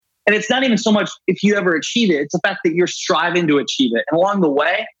And it's not even so much if you ever achieve it, it's the fact that you're striving to achieve it. And along the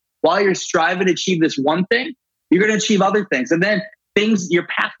way, while you're striving to achieve this one thing, you're going to achieve other things. And then your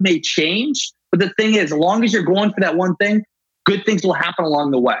path may change. But the thing is, as long as you're going for that one thing, good things will happen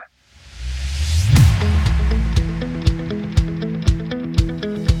along the way.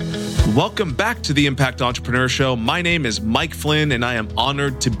 Welcome back to the Impact Entrepreneur Show. My name is Mike Flynn, and I am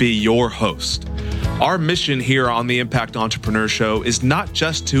honored to be your host. Our mission here on the Impact Entrepreneur Show is not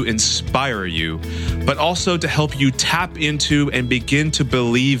just to inspire you, but also to help you tap into and begin to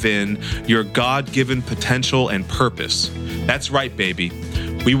believe in your God-given potential and purpose. That's right, baby.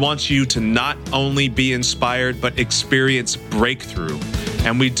 We want you to not only be inspired, but experience breakthrough.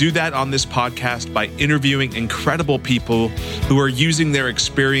 And we do that on this podcast by interviewing incredible people who are using their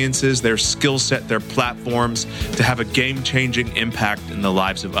experiences, their skill set, their platforms to have a game-changing impact in the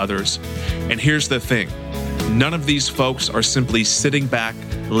lives of others. And here's the thing. None of these folks are simply sitting back,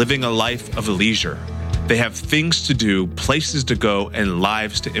 living a life of leisure. They have things to do, places to go, and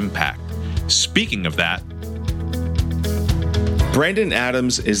lives to impact. Speaking of that, Brandon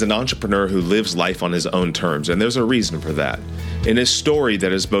Adams is an entrepreneur who lives life on his own terms, and there's a reason for that. In his story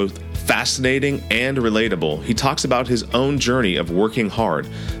that is both fascinating and relatable, he talks about his own journey of working hard,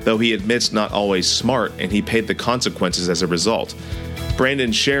 though he admits not always smart, and he paid the consequences as a result.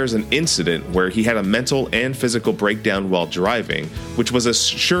 Brandon shares an incident where he had a mental and physical breakdown while driving, which was a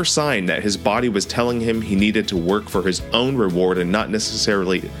sure sign that his body was telling him he needed to work for his own reward and not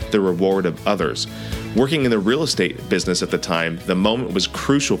necessarily the reward of others. Working in the real estate business at the time, the moment was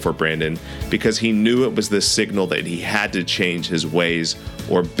crucial for Brandon because he knew it was the signal that he had to change his ways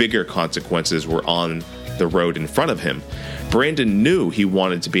or bigger consequences were on the road in front of him. Brandon knew he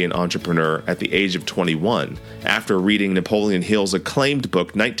wanted to be an entrepreneur at the age of 21 after reading Napoleon Hill's acclaimed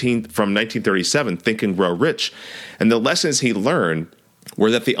book from 1937, Think and Grow Rich. And the lessons he learned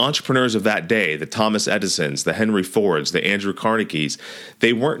were that the entrepreneurs of that day, the Thomas Edisons, the Henry Fords, the Andrew Carnegies,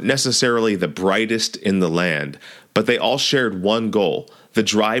 they weren't necessarily the brightest in the land, but they all shared one goal, the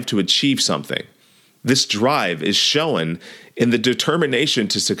drive to achieve something. This drive is shown in the determination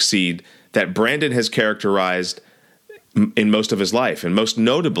to succeed that Brandon has characterized in most of his life, and most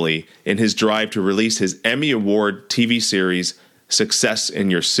notably in his drive to release his Emmy Award TV series, Success in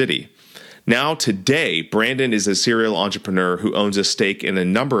Your City. Now, today, Brandon is a serial entrepreneur who owns a stake in a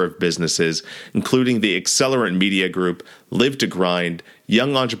number of businesses, including the Accelerant Media Group, Live to Grind,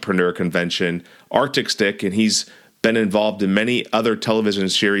 Young Entrepreneur Convention, Arctic Stick, and he's been involved in many other television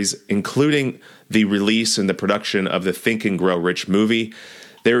series, including the release and the production of the Think and Grow Rich movie.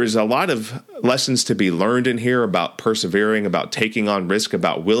 There is a lot of lessons to be learned in here about persevering, about taking on risk,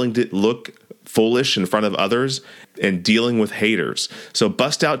 about willing to look foolish in front of others, and dealing with haters. So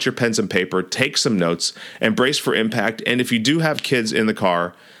bust out your pens and paper, take some notes, and brace for impact. And if you do have kids in the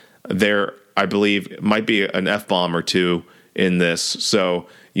car, there, I believe, might be an F-bomb or two in this. So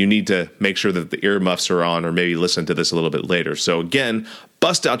you need to make sure that the earmuffs are on, or maybe listen to this a little bit later. So again,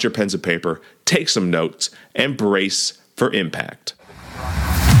 bust out your pens and paper, take some notes, and brace for impact.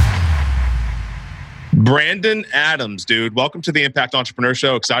 Brandon Adams, dude, welcome to the Impact Entrepreneur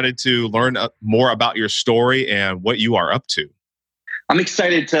Show. Excited to learn more about your story and what you are up to. I'm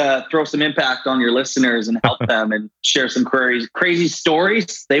excited to throw some impact on your listeners and help them and share some crazy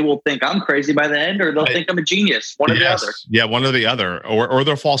stories. They will think I'm crazy by the end, or they'll think I'm a genius. One or the other. Yeah, one or the other. Or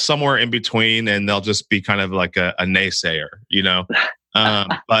they'll fall somewhere in between and they'll just be kind of like a naysayer, you know?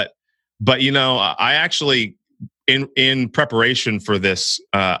 But you know, I actually, in preparation for this,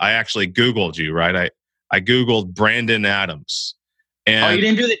 I actually Googled you, right? I Googled Brandon Adams. And you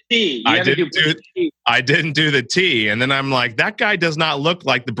didn't do the T. I didn't do the T. And then I'm like, that guy does not look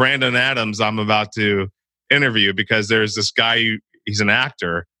like the Brandon Adams I'm about to interview, because there's this guy, he's an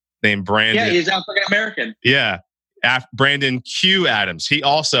actor named Brandon. Yeah, he's African American. Yeah. Brandon Q. Adams. He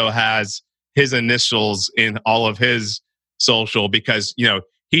also has his initials in all of his social, because, you know,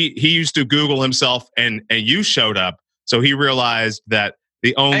 he used to Google himself and you showed up. So he realized that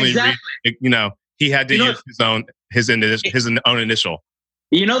the only, he had to use his own initial.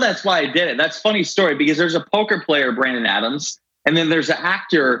 You know, that's why I did it. That's a funny story, because there's a poker player, Brandon Adams, and then there's an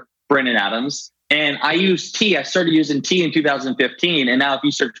actor, Brandon Adams. And I used T. I started using T in 2015. And now if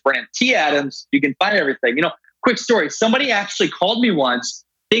you search Brandon T. Adams, you can find everything. You know, quick story. Somebody actually called me once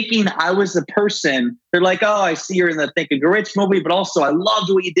thinking I was the person. They're like, oh, I see you're in the Think and Grow Rich movie, but also I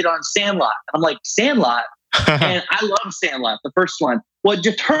loved what you did on Sandlot. And I'm like, Sandlot? And I love Sandlot, the first one. Well, it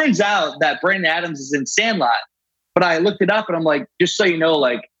just turns out that Brandon Adams is in Sandlot. But I looked it up and I'm like, just so you know,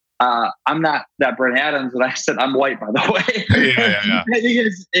 like, I'm not that Brent Adams. And I said, I'm white, by the way.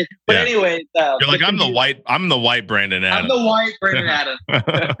 But anyway, you're like, I'm the white Brandon Adams. I'm the white Brandon Adams.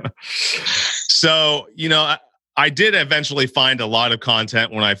 So, I did eventually find a lot of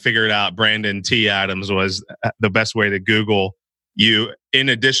content when I figured out Brandon T. Adams was the best way to Google you, in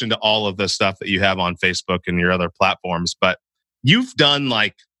addition to all of the stuff that you have on Facebook and your other platforms. But you've done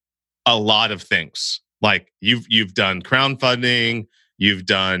like a lot of things. Like you've done crowdfunding, you've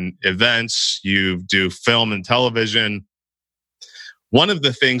done events, you do film and television. One of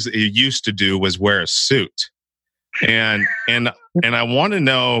the things that you used to do was wear a suit. And I want to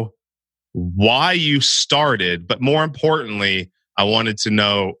know why you started, but more importantly, I wanted to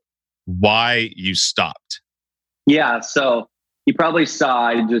know why you stopped. Yeah, so you probably saw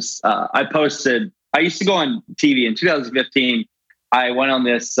I posted. I used to go on TV in 2015. I went on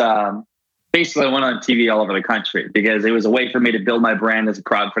this. Basically, I went on TV all over the country because it was a way for me to build my brand as a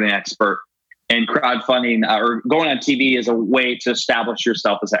crowdfunding expert. And crowdfunding or going on TV is a way to establish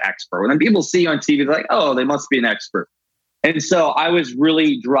yourself as an expert. When people see you on TV, they're like, "Oh, they must be an expert." And so I was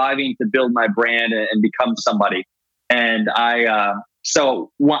really driving to build my brand and become somebody. And I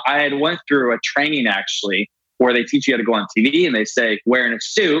had went through a training actually where they teach you how to go on TV and they say wearing a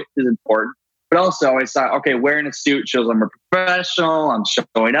suit is important. But also I thought, okay, wearing a suit shows I'm a professional, I'm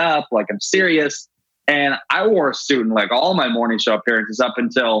showing up, like I'm serious. And I wore a suit in like all my morning show appearances up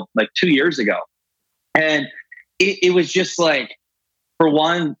until like 2 years ago. And it was just like, for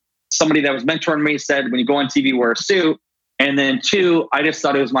one, somebody that was mentoring me said, when you go on TV, wear a suit. And then two, I just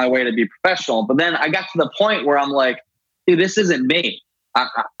thought it was my way to be professional. But then I got to the point where I'm like, dude, this isn't me.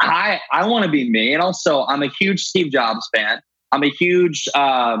 I want to be me. And also, I'm a huge Steve Jobs fan. I'm a huge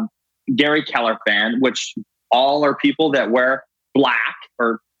Gary Keller fan, which all are people that wear black,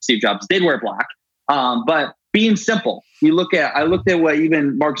 or Steve Jobs did wear black. But being simple, I looked at what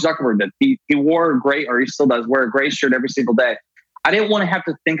even Mark Zuckerberg did. He wore he still does wear a gray shirt every single day. I didn't want to have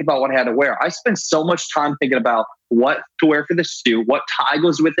to think about what I had to wear. I spent so much time thinking about what to wear for the suit, what tie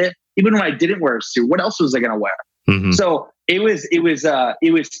goes with it. Even when I didn't wear a suit, what else was I going to wear? Mm-hmm. So it was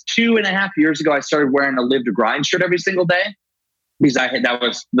 2.5 years ago. I started wearing a Live to Grind shirt every single day because that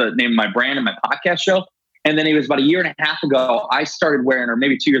was the name of my brand and my podcast show. And then it was about 1.5 years ago, I started wearing, or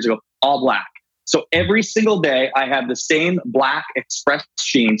maybe 2 years ago, all black. So every single day I have the same black Express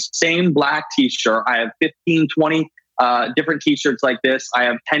jeans, same black t-shirt. I have 15, 20 different t-shirts like this. I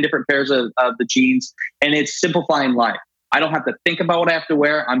have 10 different pairs of the jeans, and it's simplifying life. I don't have to think about what I have to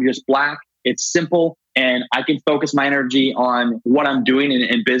wear. I'm just black. It's simple, and I can focus my energy on what I'm doing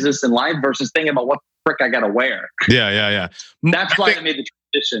in business and life versus thinking about what the frick I got to wear. Yeah. That's why I made the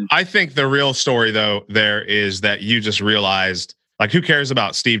transition. I think the real story, though, there is that you just realized, like, who cares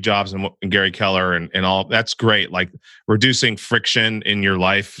about Steve Jobs and Gary Keller and all? That's great. Like, reducing friction in your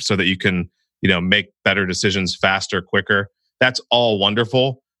life so that you can, make better decisions faster, quicker. That's all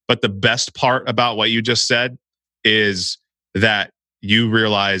wonderful. But the best part about what you just said is that you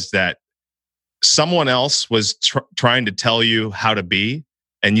realized that someone else was trying to tell you how to be,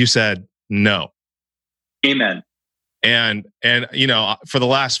 and you said no. Amen. And for the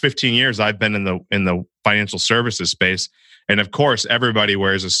last 15 years, I've been in the financial services space, and of course, everybody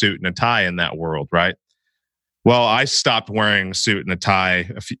wears a suit and a tie in that world, right? Well, I stopped wearing a suit and a tie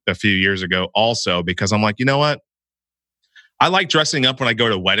a few years ago also because I'm like, you know what? I like dressing up when I go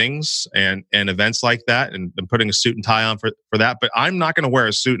to weddings and events like that and putting a suit and tie on for that. But I'm not going to wear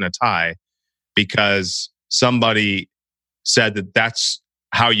a suit and a tie because somebody said that that's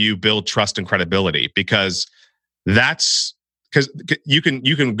how you build trust and credibility. Because you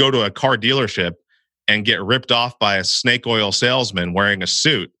can go to a car dealership and get ripped off by a snake oil salesman wearing a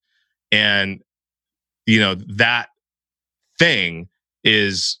suit. And that thing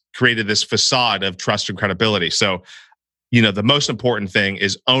is created this facade of trust and credibility. So, the most important thing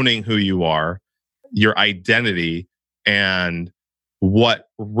is owning who you are, your identity, and what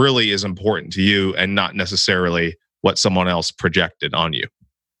really is important to you, and not necessarily what someone else projected on you.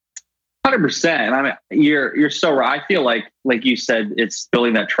 100%. I mean, you're so right. I feel like you said, it's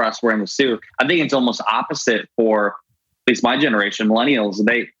building that trust wearing the suit. I think it's almost opposite for at least my generation, millennials.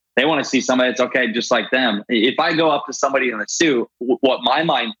 They want to see somebody that's okay, just like them. If I go up to somebody in a suit, what my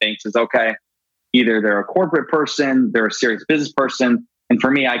mind thinks is, okay, either they're a corporate person, they're a serious business person. And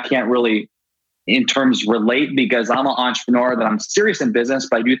for me, I can't really, in terms, relate because I'm an entrepreneur, that I'm serious in business,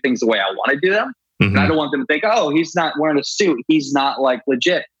 but I do things the way I want to do them. Mm-hmm. And I don't want them to think, oh, he's not wearing a suit, he's not like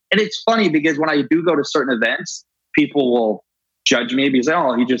legit. And it's funny because when I do go to certain events, people will judge me because,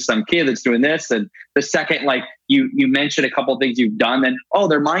 oh, he's just some kid that's doing this. And the second, like you mentioned a couple of things you've done, then, oh,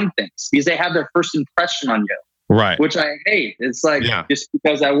 they're mind things because they have their first impression on you. Right. Which I hate. It's like, just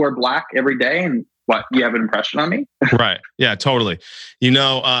because I wear black every day and what, you have an impression on me? Right. Yeah, totally.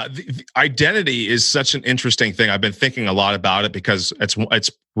 The identity is such an interesting thing. I've been thinking a lot about it because it's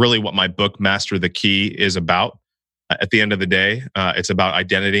really what my book, Master the Key, is about. At the end of the day, it's about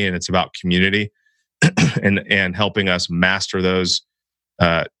identity and it's about community and helping us master those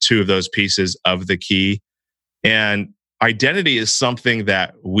two of those pieces of the key. And identity is something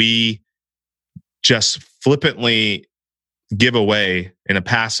that we just flippantly give away in a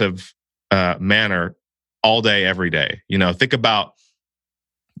passive manner all day, every day. Think about,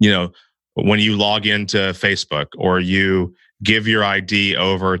 when you log into Facebook or you give your ID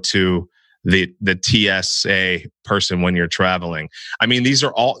over to the TSA person when you're traveling. I mean, these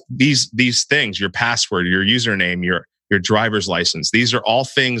are all these things, your password, your username, your driver's license. These are all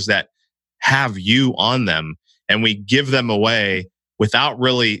things that have you on them, and we give them away without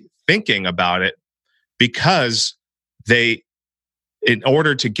really thinking about it, because in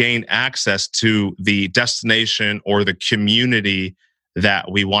order to gain access to the destination or the community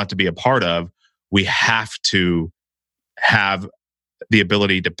that we want to be a part of, we have to have the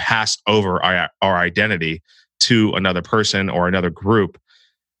ability to pass over our identity to another person or another group.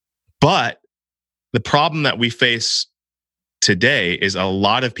 But the problem that we face today is a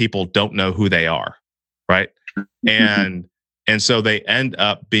lot of people don't know who they are, right? And so they end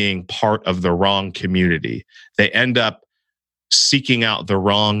up being part of the wrong community. They end up seeking out the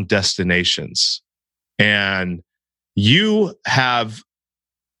wrong destinations. And you have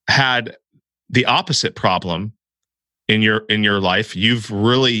had the opposite problem in your life. You've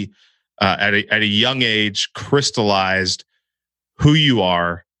really at a young age crystallized who you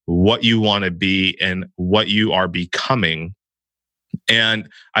are, what you want to be, and what you are becoming. And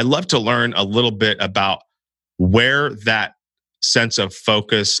I'd love to learn a little bit about where that sense of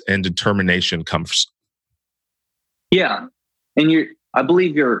focus and determination comes. Yeah. And I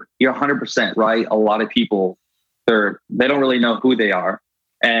believe you're 100% right. A lot of people, they don't really know who they are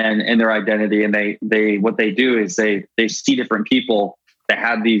and their identity. And they what they do is they see different people that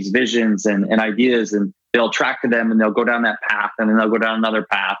have these visions and ideas, and they'll track to them and they'll go down that path, and then they'll go down another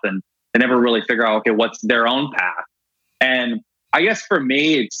path, and they never really figure out, okay, what's their own path. And I guess for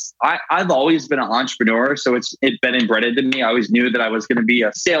me, I've always been an entrepreneur, so it's been embedded to me. I always knew that I was going to be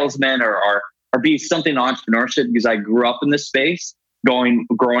a salesman or be something in entrepreneurship, because I grew up in this space, growing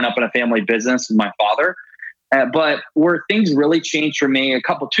up in a family business with my father. But where things really changed for me,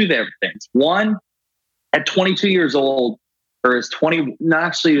 two different things. One, at 22 years old, or it was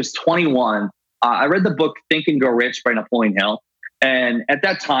 21, I read the book Think and Grow Rich by Napoleon Hill. And at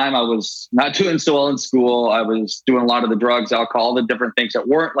that time, I was not doing so well in school. I was doing a lot of the drugs, alcohol, the different things that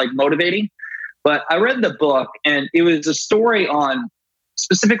weren't like motivating. But I read the book, and it was a story on,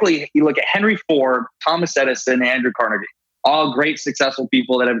 specifically, you look at Henry Ford, Thomas Edison, and Andrew Carnegie, all great, successful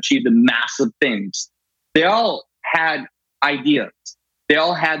people that have achieved the massive things. They all had ideas. They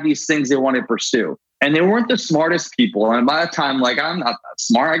all had these things they wanted to pursue. And they weren't the smartest people. And by the time, I'm not that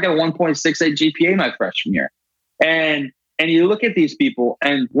smart. I got a 1.68 GPA my freshman year. And you look at these people,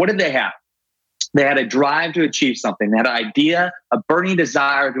 and what did they have? They had a drive to achieve something. They had an idea, a burning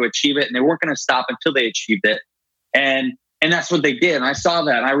desire to achieve it, and they weren't going to stop until they achieved it. And that's what they did. And I saw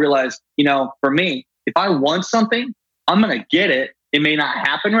that, and I realized, for me, if I want something, I'm going to get it. It may not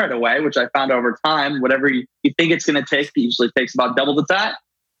happen right away, which I found over time. Whatever you think it's going to take, it usually takes about double the time.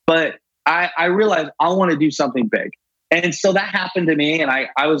 But I realized I want to do something big. And so that happened to me, and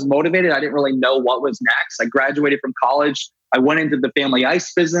I was motivated. I didn't really know what was next. I graduated from college. I went into the family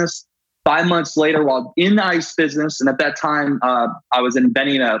ice business. 5 months later, while in the ice business, and at that time, I was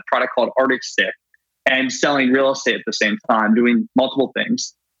inventing a product called Arctic Stick and selling real estate at the same time, doing multiple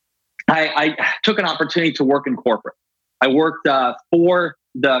things. I took an opportunity to work in corporate. I worked for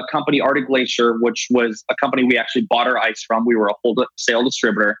the company Arctic Glacier, which was a company we actually bought our ice from. We were a wholesale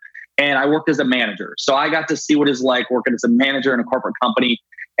distributor. And I worked as a manager. So I got to see what it's like working as a manager in a corporate company.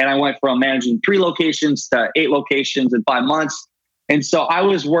 And I went from managing 3 locations to 8 locations in 5 months. And so I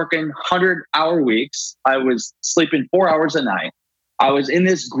was working 100-hour weeks. I was sleeping 4 hours a night. I was in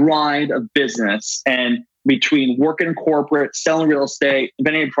this grind of business, and between working in corporate, selling real estate,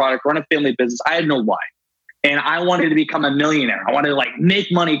 inventing a product, running a family business, I had no life. And I wanted to become a millionaire. I wanted to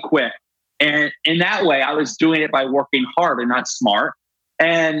make money quick. And in that way, I was doing it by working hard and not smart.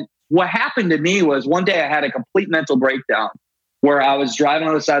 And what happened to me was one day I had a complete mental breakdown where I was driving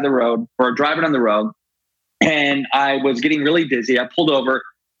on the side of the road, and I was getting really dizzy. I pulled over,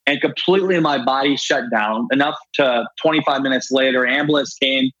 and completely my body shut down enough to 25 minutes later, an ambulance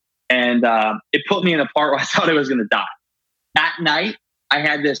came, and it put me in a part where I thought I was going to die. That night, I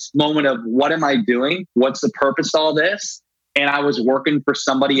had this moment of, what am I doing? What's the purpose of all this? And I was working for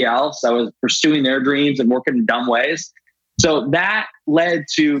somebody else. I was pursuing their dreams and working in dumb ways. So that led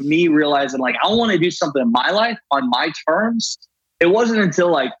to me realizing, like, I want to do something in my life on my terms. It wasn't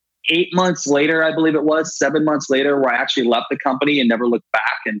until like 8 months later, I believe it was 7 months later, where I actually left the company and never looked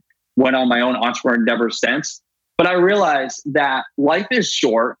back and went on my own entrepreneur endeavor since. But I realized that life is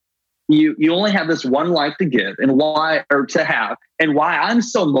short. You only have this one life to give and why I'm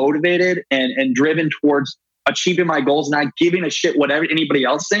so motivated and driven towards achieving my goals, not giving a shit whatever anybody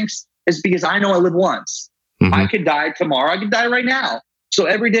else thinks, is because I know I live once. Mm-hmm. I could die tomorrow. I could die right now. So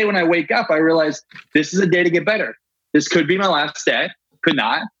every day when I wake up, I realize this is a day to get better. This could be my last day, could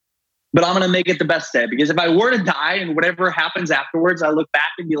not, but I'm going to make it the best day. Because if I were to die and whatever happens afterwards, I look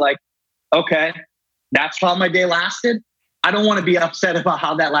back and be like, okay, that's how my day lasted. I don't want to be upset about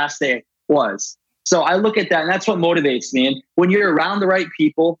how that last day was. So I look at that, and that's what motivates me. And when you're around the right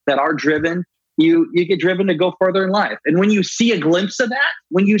people that are driven, you get driven to go further in life. And when you see a glimpse of that,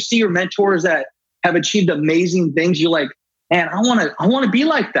 when you see your mentors that have achieved amazing things, you're like, man, I want to be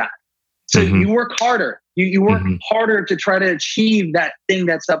like that. So you work harder. You work harder to try to achieve that thing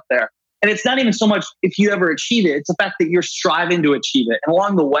that's up there. And it's not even so much if you ever achieve it. It's the fact that you're striving to achieve it. And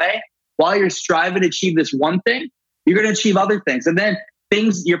along the way, while you're striving to achieve this one thing, you're going to achieve other things. And then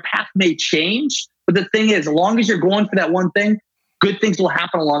your path may change. But the thing is, as long as you're going for that one thing, good things will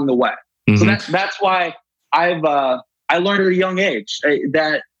happen along the way. So that's why I learned at a young age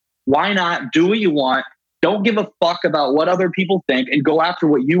that why not do what you want? Don't give a fuck about what other people think and go after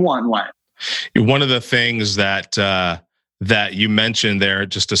what you want in life. One of the things that you mentioned there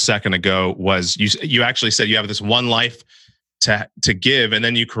just a second ago was you actually said you have this one life to give, and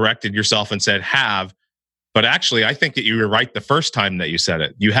then you corrected yourself and said have. But actually, I think that you were right the first time that you said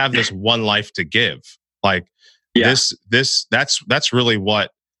it. You have this one life to give. Like that's really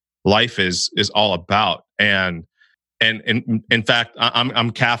what life is all about. And in fact,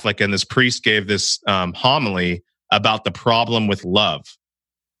 I'm Catholic, and this priest gave this homily about the problem with love.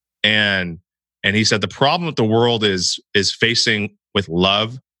 And he said the problem that the world is facing with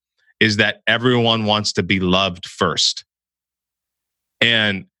love is that everyone wants to be loved first.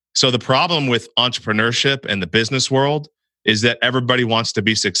 And so the problem with entrepreneurship and the business world is that everybody wants to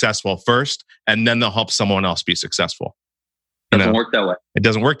be successful first, and then they'll help someone else be successful. It doesn't work that way. It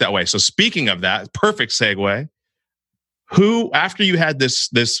doesn't work that way. So speaking of that, perfect segue. Who, after you had this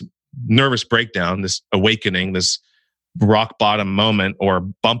nervous breakdown, this awakening, this rock bottom moment, or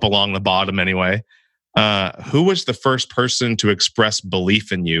bump along the bottom anyway, who was the first person to express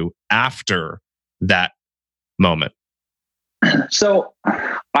belief in you after that moment? So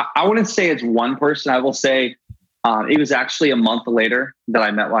I wouldn't say it's one person. I will say it was actually a month later that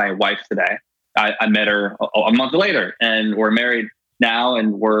I met my wife today. I met her a month later, and we're married now,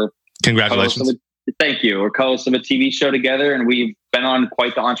 and we're congratulations. Thank you. We're co-hosts of a TV show together, and we've been on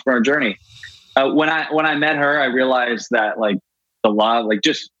quite the entrepreneur journey. When I met her, I realized that like the love,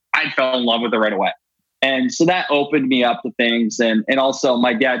 I fell in love with her right away. And so that opened me up to things. And also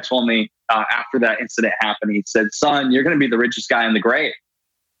my dad told me after that incident happened, he said, son, you're going to be the richest guy in the grave.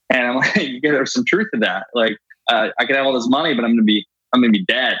 And I'm like, there's some truth to that. Like, I could have all this money, but I'm going to be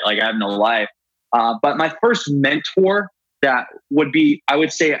dead. Like, I have no life. But my first mentor that would be, I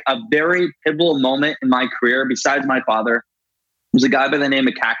would say, a very pivotal moment in my career, besides my father, was a guy by the name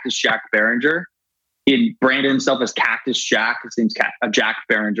of Cactus Jack Barringer. He had branded himself as Cactus Jack. His name's Jack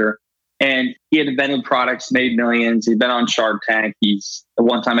Barringer. And he had invented products, made millions. He'd been on Shark Tank. He's at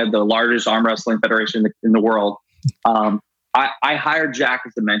one time had the largest arm wrestling federation in the world. I hired Jack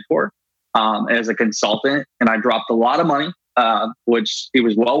as a mentor, as a consultant, and I dropped a lot of money, which it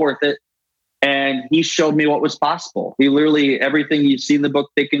was well worth it. And he showed me what was possible. He literally, everything you see in the book,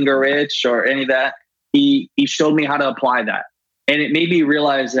 Think and Grow Rich, or any of that, he showed me how to apply that. And it made me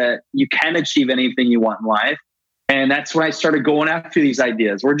realize that you can achieve anything you want in life. And that's when I started going after these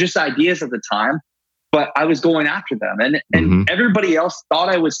ideas. Were just ideas at the time, but I was going after them. And everybody else thought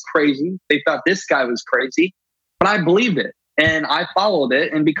I was crazy. They thought this guy was crazy, but I believed it and I followed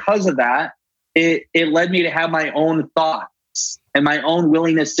it. And because of that, it led me to have my own thoughts and my own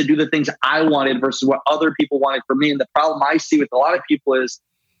willingness to do the things I wanted versus what other people wanted for me. And the problem I see with a lot of people is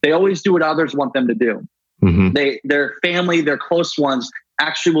they always do what others want them to do. Their family, their close ones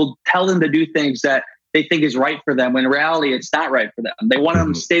actually will tell them to do things that they think is right for them. When in reality, it's not right for them. They want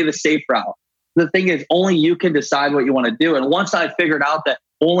them to stay the safe route. The thing is, only you can decide what you want to do. And once I figured out that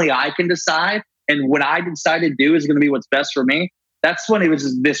only I can decide, and what I decide to do is going to be what's best for me, that's when it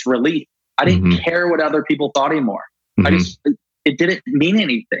was this relief. I didn't care what other people thought anymore. It didn't mean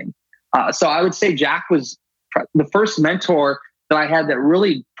anything. So I would say Jack was the first mentor that I had that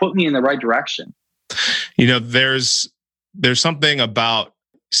really put me in the right direction. There's something about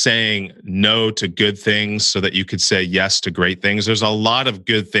saying no to good things so that you could say yes to great things. There's a lot of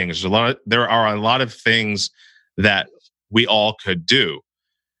good things. There are a lot of things that we all could do,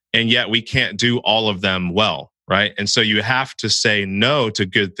 and yet we can't do all of them well, right? And so you have to say no to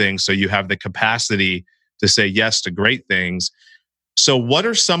good things so you have the capacity to say yes to great things. So what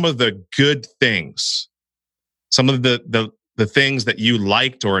are some of the good things? Some of the things that you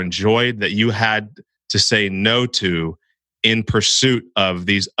liked or enjoyed that you had to say no to in pursuit of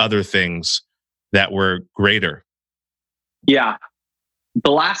these other things that were greater? Yeah.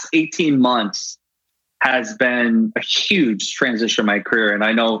 The last 18 months has been a huge transition in my career. And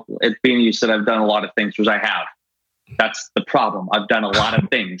I know at being you said I've done a lot of things, which I have. That's the problem. I've done a lot of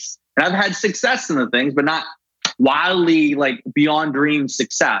things. And I've had success in the things, but not wildly like beyond dream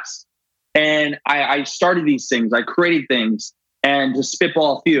success. And I started these things. I created things. And to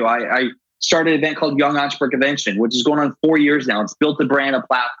spitball a few, I started an event called Young Entrepreneur Convention, which is going on 4 years now. It's built a brand, a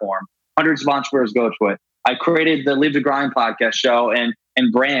platform. Hundreds of entrepreneurs go to it. I created the Live to Grind podcast show and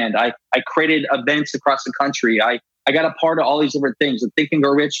brand. I created events across the country. I got a part of all these different things. The Think and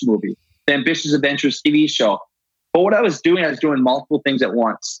Grow Rich movie, the Ambitious Adventures TV show. But what I was doing multiple things at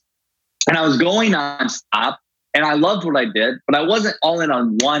once. And I was going nonstop. And I loved what I did, but I wasn't all in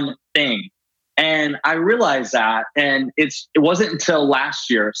on one thing. And I realized that. And it wasn't until last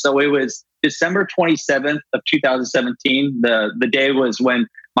year. So it was December 27th of 2017. The day was when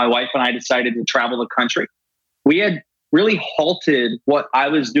my wife and I decided to travel the country. We had really halted what I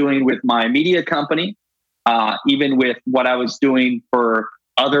was doing with my media company, even with what I was doing for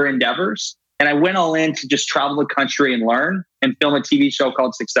other endeavors. And I went all in to just travel the country and learn and film a TV show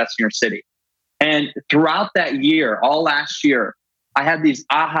called Success in Your City. And throughout that year, all last year, I had these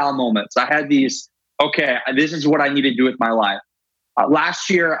aha moments. I had these, okay, this is what I need to do with my life. Last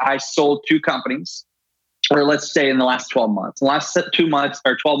year, I sold 2 companies, or let's say in the last 12 months. In the last 2 months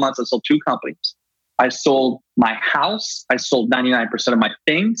or 12 months, I sold 2 companies. I sold my house. I sold 99% of my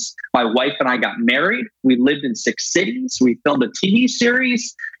things. My wife and I got married. We lived in 6 cities. We filmed a TV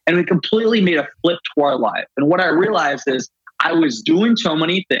series, and we completely made a flip to our life. And what I realized is I was doing so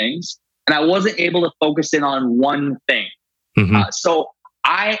many things, and I wasn't able to focus in on one thing. Mm-hmm. So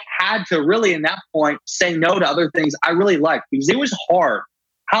I had to really, in that point, say no to other things I really liked because it was hard.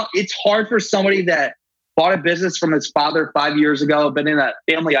 It's hard for somebody that bought a business from his father 5 years ago, been in a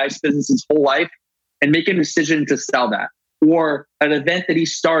family ice business his whole life, and make a decision to sell that, or an event that he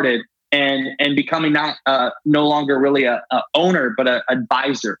started and becoming no longer really a owner, but an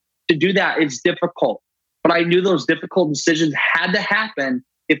advisor. To do that, it's difficult. But I knew those difficult decisions had to happen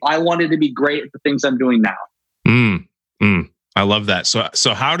if I wanted to be great at the things I'm doing now. I love that.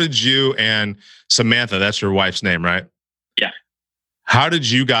 So how did you and Samantha, that's your wife's name, right? Yeah. How did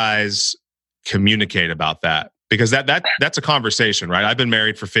you guys communicate about that? Because that's a conversation, right? I've been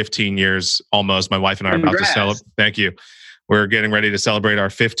married for 15 years almost. My wife and I are about to celebrate. Thank you. We're getting ready to celebrate our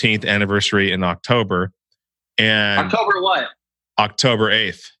 15th anniversary in October. And October what? October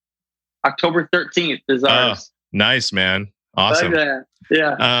 8th. October 13th is ours. Nice, man. Awesome.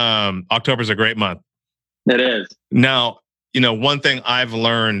 Yeah. October's a great month. It is. Now, one thing I've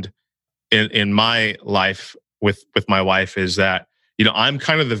learned in my life with my wife is that, I'm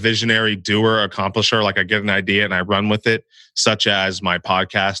kind of the visionary doer, accomplisher. Like I get an idea and I run with it, such as my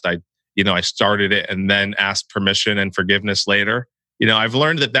podcast. I started it and then asked permission and forgiveness later. I've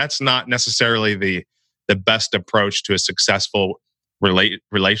learned that that's not necessarily the best approach to a successful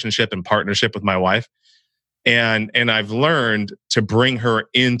relationship and partnership with my wife. And I've learned to bring her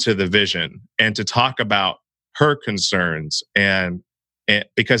into the vision and to talk about her concerns and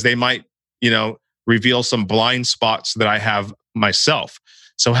because they might, reveal some blind spots that I have myself.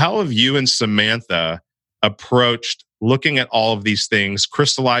 So how have you and Samantha approached looking at all of these things,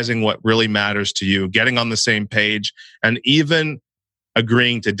 crystallizing what really matters to you, getting on the same page, and even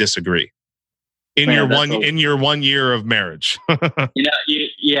agreeing to disagree in your 1 year of marriage? Not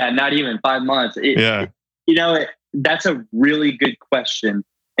even 5 months. That's a really good question.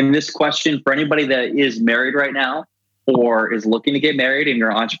 And this question for anybody that is married right now or is looking to get married and you're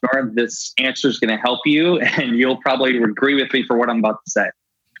an entrepreneur, this answer is going to help you. And you'll probably agree with me for what I'm about to say.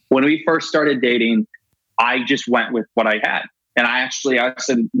 When we first started dating, I just went with what I had. And I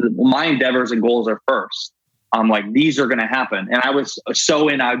said, my endeavors and goals are first. I'm like, these are going to happen. And I was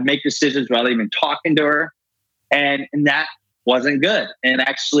I would make decisions without even talking to her. And that wasn't good. And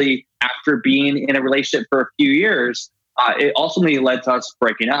actually, after being in a relationship for a few years, it ultimately led to us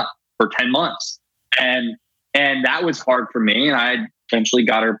breaking up for 10 months. And that was hard for me. And I eventually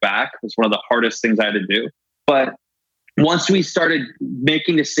got her back. It was one of the hardest things I had to do. But once we started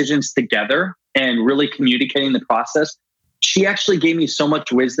making decisions together and really communicating the process, she actually gave me so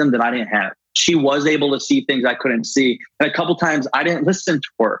much wisdom that I didn't have. She was able to see things I couldn't see. And a couple times I didn't listen to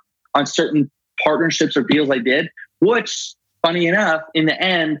her on certain partnerships or deals I did, which, funny enough, in the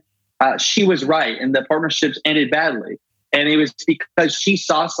end, she was right and the partnerships ended badly. And it was because she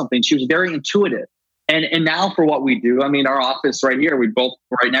saw something. She was very intuitive. And now for what we do, I mean, our office right here, we both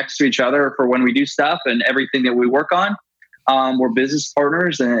right next to each other for when we do stuff and everything that we work on. We're business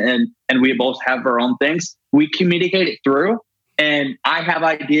partners and we both have our own things. We communicate it through, and I have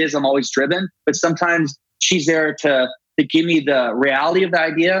ideas. I'm always driven, but sometimes she's there to give me the reality of the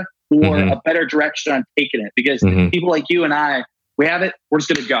idea or a better direction on taking it, because people like you and I, we have it, we're just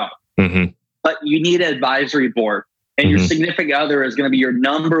going to go. But you need an advisory board, and your significant other is going to be your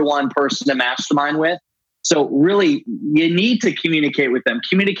number one person to mastermind with. So really, you need to communicate with them.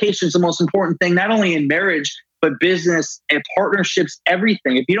 Communication is the most important thing, not only in marriage, but business and partnerships,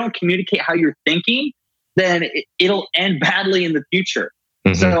 everything. If you don't communicate how you're thinking, then it'll end badly in the future.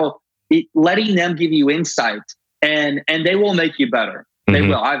 So letting them give you insight, and they will make you better. They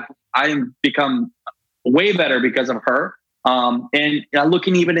will. I've become way better because of her. And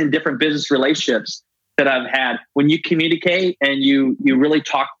looking even in different business relationships that I've had, when you communicate and you really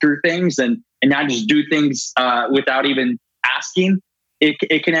talk through things and not just do things without even asking,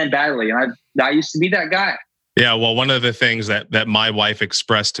 it can end badly. And I used to be that guy. Yeah, well, one of the things that my wife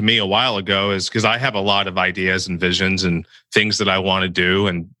expressed to me a while ago is, because I have a lot of ideas and visions and things that I want to do,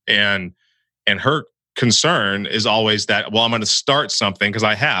 and her concern is always that, well, I'm going to start something, because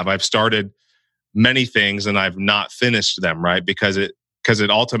I've started many things and I've not finished them, right? Because it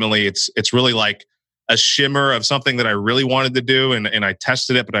ultimately it's really like a shimmer of something that I really wanted to do, and I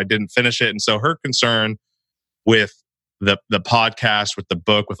tested it, but I didn't finish it. And so her concern with the podcast, with the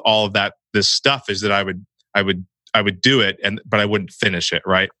book, with all of this stuff is that I would do it, but I wouldn't finish it,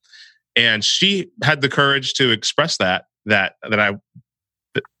 right? And she had the courage to express that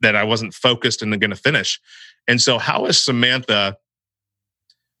I wasn't focused and going to finish. And so, how has Samantha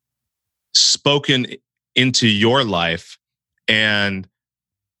spoken into your life and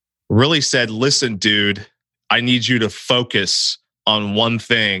really said, "Listen, dude, I need you to focus on one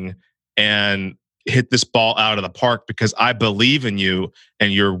thing and hit this ball out of the park, because I believe in you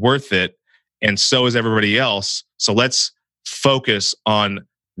and you're worth it, and so is everybody else. So let's focus on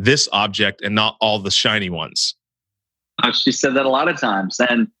this object and not all the shiny ones." She said that a lot of times.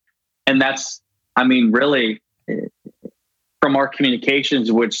 And that's, I mean, really from our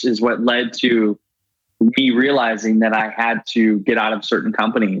communications, which is what led to me realizing that I had to get out of certain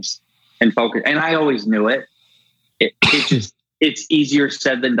companies and focus. And I always knew it. It's easier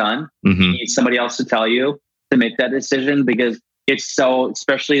said than done. You need somebody else to tell you to make that decision, because it's so,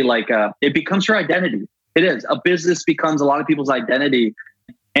 especially like it becomes your identity. It is. A business becomes a lot of people's identity,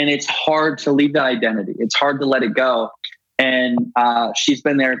 and it's hard to leave that identity. It's hard to let it go. And she's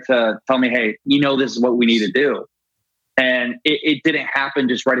been there to tell me, hey, this is what we need to do. And it didn't happen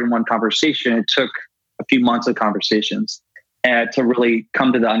just right in one conversation. It took a few months of conversations to really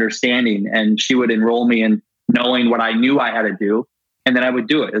come to the understanding. And she would enroll me in knowing what I knew I had to do, and then I would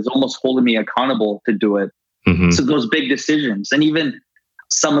do it. It's almost holding me accountable to do it. So those big decisions, and even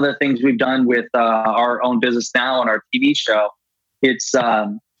some of the things we've done with our own business now and our TV show, it's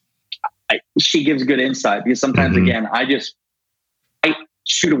she gives good insight, because sometimes again, I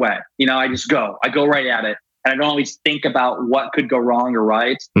shoot away. I just go. I go right at it, and I don't always think about what could go wrong or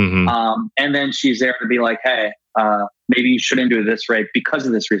right. And then she's there to be like, hey, maybe you shouldn't do it this way because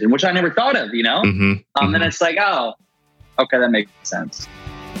of this reason, which I never thought of. Then it's like, oh, okay, that makes sense.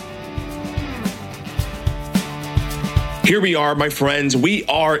 Here we are, my friends. We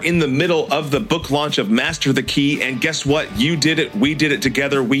are in the middle of the book launch of Master the Key. And guess what? You did it. We did it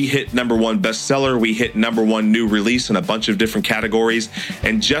together. We hit #1 bestseller. We hit #1 new release in a bunch of different categories.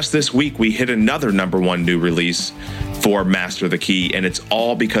 And just this week, we hit another #1 new release for Master the Key. And it's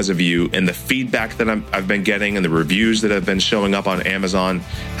all because of you. And the feedback that I've been getting and the reviews that have been showing up on Amazon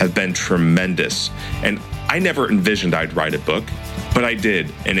have been tremendous. And I never envisioned I'd write a book, but I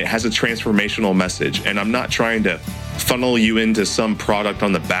did. And it has a transformational message. And I'm not trying to funnel you into some product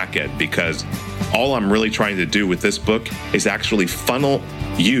on the back end, because all I'm really trying to do with this book is actually funnel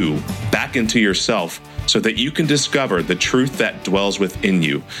you back into yourself so that you can discover the truth that dwells within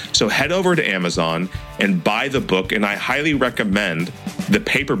you. So head over to Amazon and buy the book. And I highly recommend the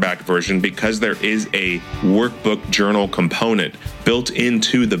paperback version, because there is a workbook journal component built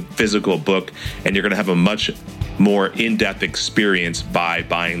into the physical book. And you're going to have a much more in-depth experience by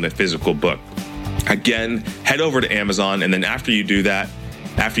buying the physical book. Again, head over to Amazon, and then after you do that,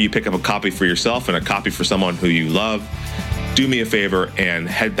 after you pick up a copy for yourself and a copy for someone who you love, do me a favor and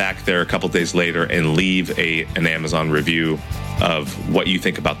head back there a couple days later and leave an Amazon review of what you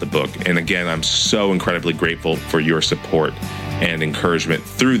think about the book. And again, I'm so incredibly grateful for your support and encouragement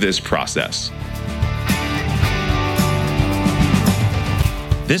through this process.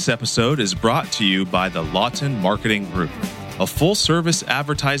 This episode is brought to you by the Lawton Marketing Group, a full-service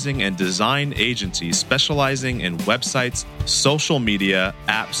advertising and design agency specializing in websites, social media,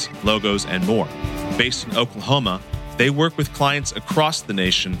 apps, logos, and more. Based in Oklahoma, they work with clients across the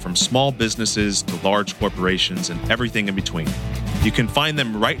nation, from small businesses to large corporations and everything in between. You can find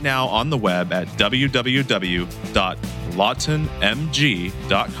them right now on the web at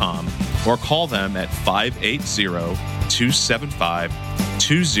www.lawtonmg.com or call them at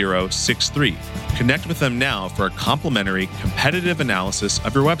 580-275-2063. Connect with them now for a complimentary competitive analysis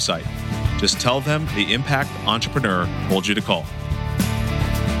of your website. Just tell them the Impact Entrepreneur told you to call.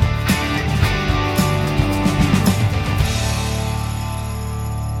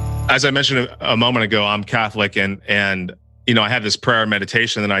 As I mentioned a moment ago, I'm Catholic, and I have this prayer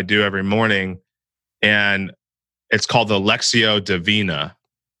meditation that I do every morning, and it's called the Lectio Divina,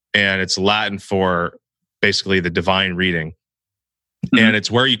 and it's Latin for basically the divine reading. Mm-hmm. And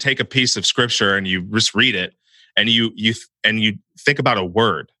it's where you take a piece of scripture and you just read it, and you think about a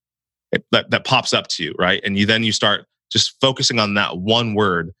word that pops up to you, right? And you start just focusing on that one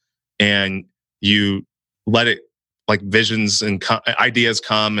word, and you let it, like, visions and ideas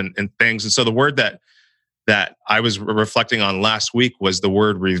come and things. And so the word that I was reflecting on last week was the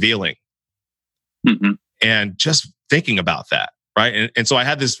word revealing. Mm-hmm. And just thinking about that, right? And so I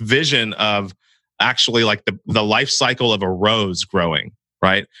had this vision of actually like the life cycle of a rose growing,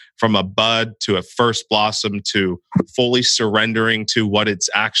 right? From a bud to a first blossom to fully surrendering to what its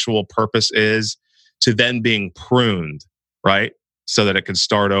actual purpose is, to then being pruned, right? So that it can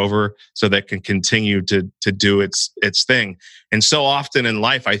start over, so that it can continue to do its thing. And so often in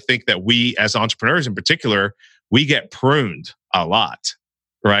life, I think that we, as entrepreneurs in particular, we get pruned a lot,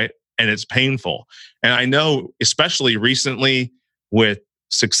 right? And it's painful. And I know, especially recently, with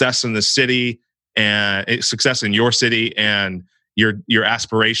success in the city and success in your city and your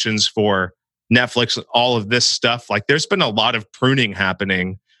aspirations for Netflix, all of this stuff, like, there's been a lot of pruning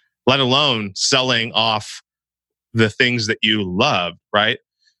happening, let alone selling off the things that you love, right?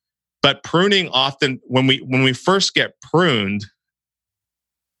 But pruning often, when we first get pruned,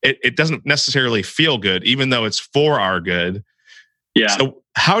 it doesn't necessarily feel good, even though it's for our good. Yeah. So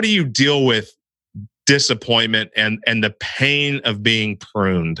how do you deal with disappointment and the pain of being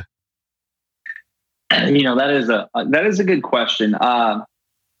pruned? That is a good question. I've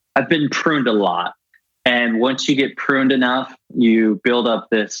been pruned a lot. And once you get pruned enough, you build up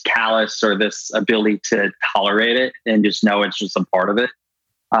this callus or this ability to tolerate it and just know it's just a part of it.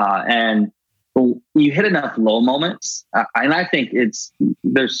 And you hit enough low moments. And I think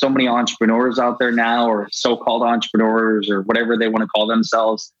there's so many entrepreneurs out there now, or so-called entrepreneurs, or whatever they want to call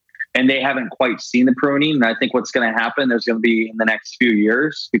themselves, and they haven't quite seen the pruning. And I think what's going to happen, there's going to be in the next few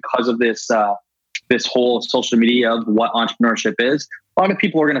years, because of this whole social media of what entrepreneurship is, a lot of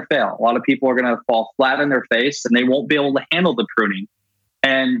people are going to fail. A lot of people are going to fall flat on their face, and they won't be able to handle the pruning.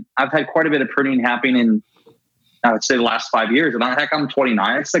 And I've had quite a bit of pruning happening in, I would say, the last 5 years. And I'm 29.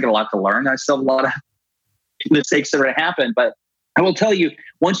 I still got a lot to learn. I still have a lot of mistakes that are going to happen. But I will tell you,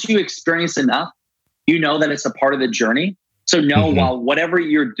 once you experience enough, you know that it's a part of the journey. So while whatever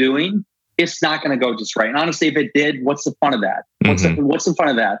you're doing, it's not going to go just right. And honestly, if it did, what's the fun of that? What's the fun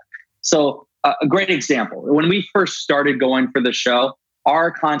of that? So a great example, when we first started going for the show,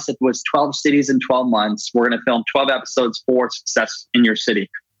 our concept was 12 cities in 12 months. We're going to film 12 episodes for Success in Your City.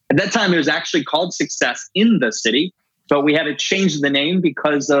 At that time, it was actually called Success in the City, but we had to change the name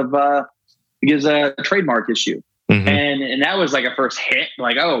because of a trademark issue. Mm-hmm. And that was like a first hit,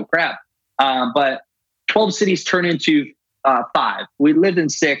 like, oh, crap. But 12 cities turned into 5. We lived in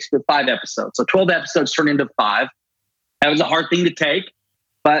 6 with 5 episodes. So 12 episodes turned into 5. That was a hard thing to take,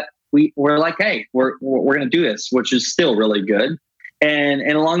 but we're like, hey, we're going to do this, which is still really good. And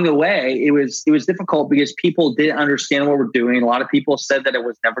along the way, it was difficult because people didn't understand what we're doing. A lot of people said that it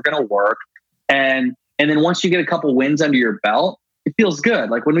was never going to work. And then once you get a couple wins under your belt, it feels good.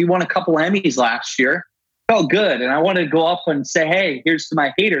 Like when we won a couple Emmys last year, it felt good. And I wanted to go up and say, hey, here's to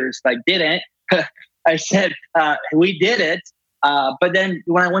my haters. But I didn't. I said, we did it. But then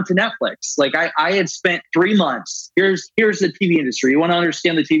when I went to Netflix, like I had spent 3 months. Here's the TV industry. You want to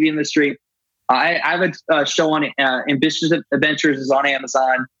understand the TV industry? I have a show on Ambitious Adventures is on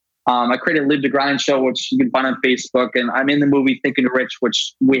Amazon. I created a Live to Grind show, which you can find on Facebook. And I'm in the movie Think and Rich,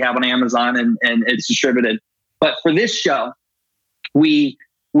 which we have on Amazon and it's distributed. But for this show, this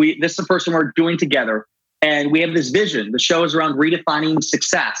is the first one we're doing together. And we have this vision. The show is around redefining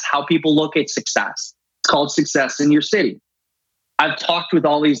success, how people look at success. It's called Success in Your City. I've talked with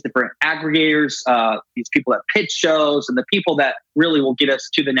all these different aggregators, these people that pitch shows, and the people that really will get us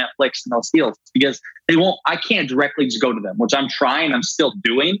to the Netflix and those deals, because I can't directly just go to them, which I'm still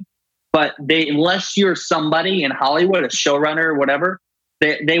doing. But unless you're somebody in Hollywood, a showrunner or whatever,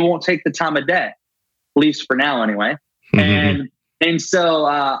 they won't take the time of day, at least for now anyway. Mm-hmm. And so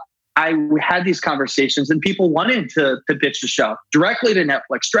I had these conversations, and people wanted to pitch the show directly to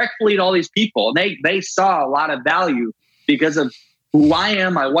Netflix, directly to all these people. And they saw a lot of value because of who I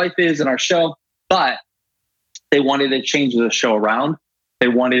am, my wife is, and our show. But they wanted to change the show around. They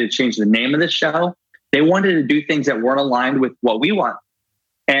wanted to change the name of the show. They wanted to do things that weren't aligned with what we want.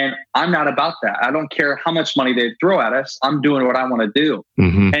 And I'm not about that. I don't care how much money they throw at us. I'm doing what I want to do.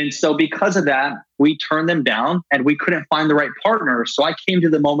 Mm-hmm. And so because of that, we turned them down and we couldn't find the right partner. So I came to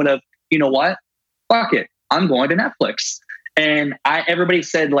the moment of, you know what? Fuck it. I'm going to Netflix. And everybody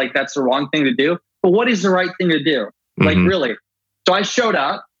said, like, that's the wrong thing to do. But what is the right thing to do? Mm-hmm. Like, really? So I showed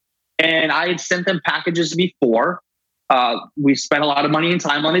up and I had sent them packages before. We spent a lot of money and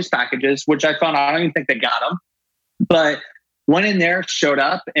time on these packages, which I found I don't even think they got them. But went in there, showed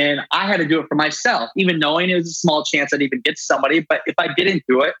up, and I had to do it for myself, even knowing it was a small chance I'd even get somebody. But if I didn't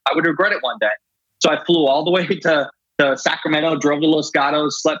do it, I would regret it one day. So I flew all the way to Sacramento, drove to Los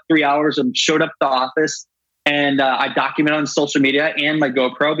Gatos, slept 3 hours, and showed up at the office. And I documented on social media and my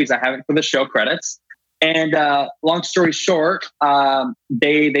GoPro because I have it for the show credits. And long story short,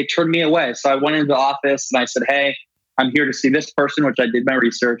 they turned me away. So I went into the office and I said, hey, I'm here to see this person, which I did my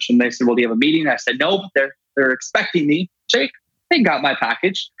research. And they said, well, do you have a meeting? And I said, no, but they're expecting me. Jake, they got my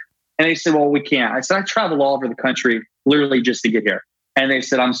package. And they said, well, we can't. I said, I travel all over the country literally just to get here. And they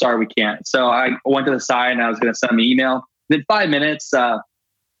said, I'm sorry, we can't. So I went to the side and I was going to send them an email. Within 5 minutes,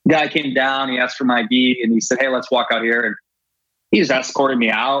 guy came down, he asked for my ID and he said, hey, let's walk out here. And he just escorted me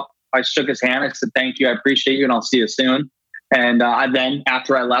out. I shook his hand. I said, thank you. I appreciate you. And I'll see you soon. And then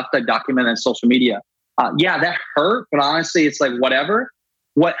after I left, I documented on social media. Yeah, that hurt. But honestly, it's like, whatever.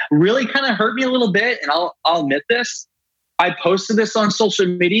 What really kind of hurt me a little bit, and I'll admit this, I posted this on social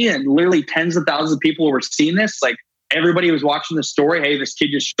media and literally tens of thousands of people were seeing this. Like, everybody was watching the story. Hey, this kid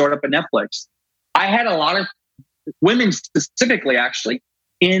just showed up at Netflix. I had a lot of women specifically, actually,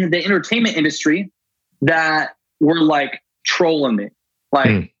 in the entertainment industry that were like trolling me.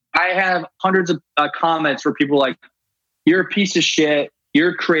 Like, I have hundreds of comments where people are like, you're a piece of shit.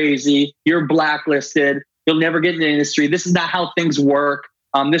 You're crazy. You're blacklisted. You'll never get in the industry. This is not how things work.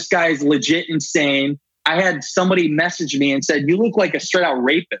 This guy is legit insane. I had somebody message me and said, you look like a straight out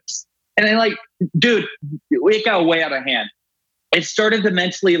rapist. And I'm like, dude, it got way out of hand. It started to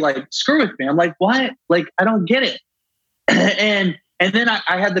mentally like screw with me. I'm like, what? Like, I don't get it. and then I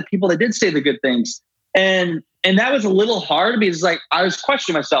had the people that did say the good things. And that was a little hard because like I was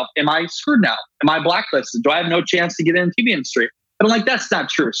questioning myself. Am I screwed now? Am I blacklisted? Do I have no chance to get in the TV industry? But I'm like, that's not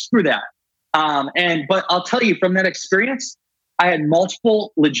true. Screw that. But I'll tell you from that experience, I had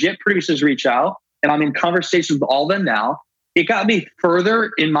multiple legit producers reach out and I'm in conversations with all of them now. It got me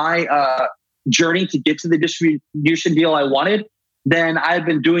further in my journey to get to the distribution deal I wanted than I had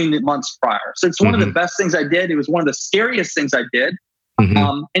been doing it months prior. So it's one of the best things I did. It was one of the scariest things I did.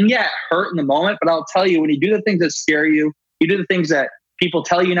 And yeah, it hurt in the moment, but I'll tell you, when you do the things that scare you, you do the things that people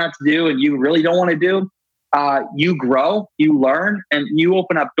tell you not to do and you really don't want to do, you grow, you learn, and you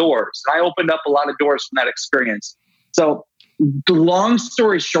open up doors. And I opened up a lot of doors from that experience. So the long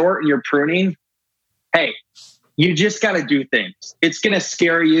story short, in your pruning, hey, you just got to do things. It's going to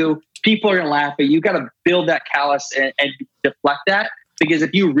scare you. People are going to laugh at you. You got to build that callus and deflect that. Because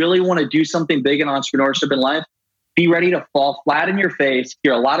if you really want to do something big in entrepreneurship in life, be ready to fall flat in your face,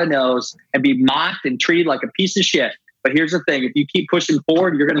 hear a lot of no's, and be mocked and treated like a piece of shit. But here's the thing. If you keep pushing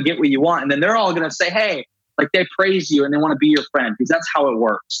forward, you're going to get what you want. And then they're all going to say, hey, like they praise you and they want to be your friend, because that's how it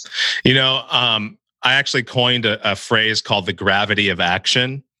works. You know, I actually coined a phrase called the gravity of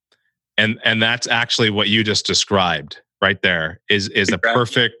action. And that's actually what you just described right there is a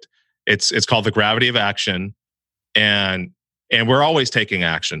perfect, it's called the gravity of action. And we're always taking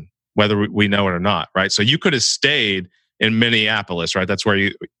action, whether we know it or not, right? So you could have stayed in Minneapolis, right? That's where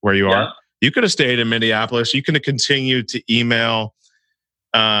you are. You could have stayed in Minneapolis. You could have continued to email.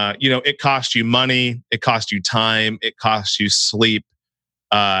 It cost you money. It cost you time. It cost you sleep.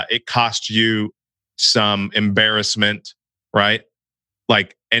 It cost you some embarrassment, right?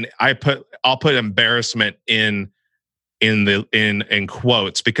 Like, and I'll put embarrassment in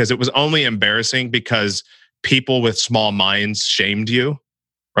quotes, because it was only embarrassing because people with small minds shamed you,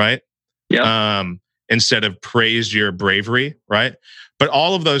 right? Yeah. Instead of praised your bravery, right? But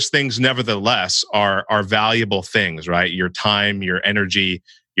all of those things, nevertheless, are valuable things, right? Your time, your energy,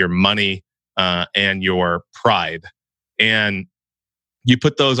 your money, and your pride. And you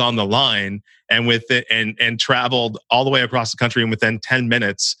put those on the line, and with it, and traveled all the way across the country, and within 10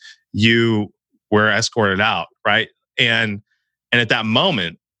 minutes, you were escorted out, right? And at that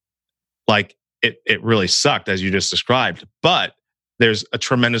moment, like it really sucked, as you just described. But there's a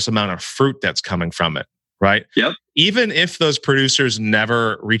tremendous amount of fruit that's coming from it, right? Yep. Even if those producers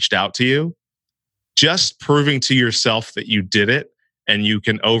never reached out to you, just proving to yourself that you did it and you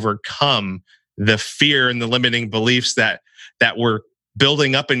can overcome the fear and the limiting beliefs that were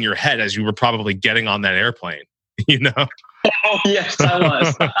building up in your head as you were probably getting on that airplane, you know? Oh, yes,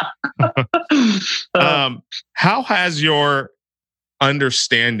 I was. How has your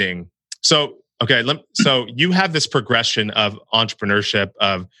understanding... So you have this progression of entrepreneurship,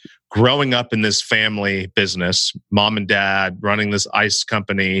 of growing up in this family business, mom and dad running this ice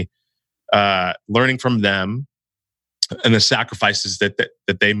company, learning from them and the sacrifices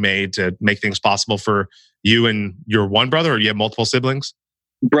that they made to make things possible for you and your one brother, or you have multiple siblings?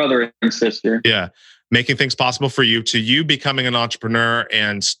 Brother and sister. Yeah. Making things possible for you, to you becoming an entrepreneur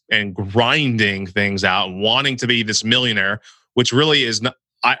and grinding things out, wanting to be this millionaire, which really is not,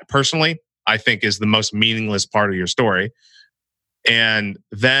 I think is the most meaningless part of your story. And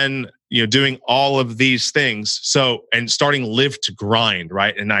then, doing all of these things. So, and starting Live to Grind,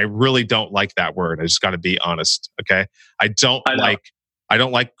 right? And I really don't like that word. I just got to be honest. Okay. I don't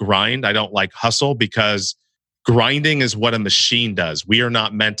like grind. I don't like hustle, because grinding is what a machine does. We are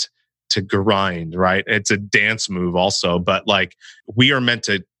not meant to grind, right? It's a dance move also, but like we are meant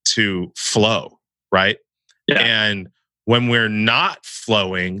to flow, right? Yeah. And when we're not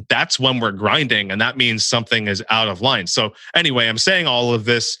flowing, that's when we're grinding, and that means something is out of line. So anyway, I'm saying all of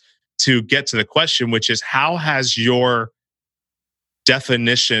this to get to the question, which is, how has your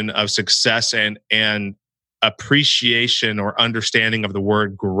definition of success and appreciation or understanding of the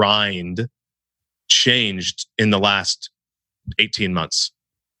word grind changed in the last 18 months?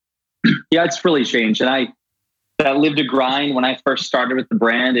 Yeah, it's really changed. And that Live to Grind, when I first started with the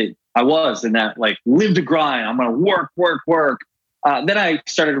brand, I was in that, like, live to grind. I'm going to work. Then I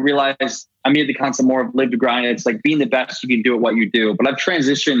started to realize I made the concept more of Live to Grind. It's like being the best you can do at what you do. But I've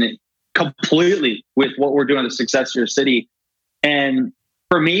transitioned it completely with what we're doing at Success Your City. And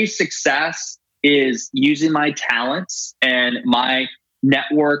for me, success is using my talents and my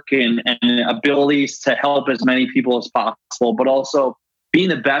network and abilities to help as many people as possible, but also being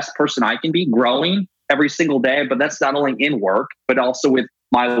the best person I can be, growing every single day. But that's not only in work, but also with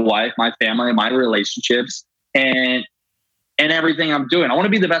my wife, my family, my relationships, and everything I'm doing. I want to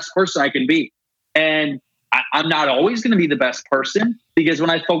be the best person I can be. And I'm not always going to be the best person, because when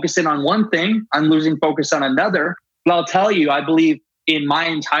I focus in on one thing, I'm losing focus on another. But I'll tell you, I believe in my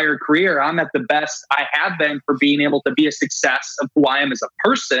entire career, I'm at the best I have been for being able to be a success of who I am as a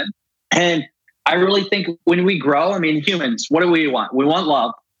person. And I really think when we grow, humans, what do we want? We want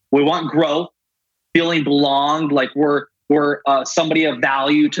love. We want growth, feeling belonged, like we're somebody of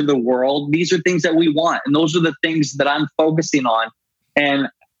value to the world. These are things that we want. And those are the things that I'm focusing on. And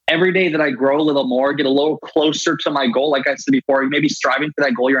every day that I grow a little more, get a little closer to my goal, like I said before, you may be striving for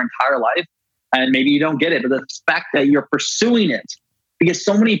that goal your entire life, and maybe you don't get it. But the fact that you're pursuing it, because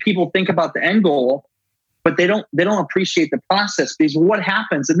so many people think about the end goal, but they don't appreciate the process. Because what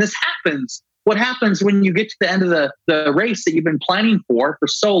happens, and this happens, what happens when you get to the end of the race that you've been planning for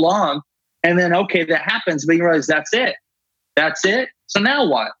so long, and then, okay, that happens, but you realize that's it. So now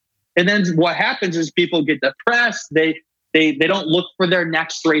what? And then what happens is people get depressed. They don't look for their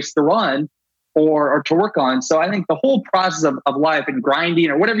next race to run or to work on. So I think the whole process of life and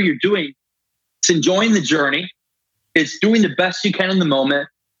grinding or whatever you're doing, it's enjoying the journey. It's doing the best you can in the moment,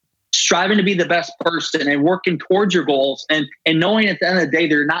 striving to be the best person and working towards your goals, and knowing at the end of the day,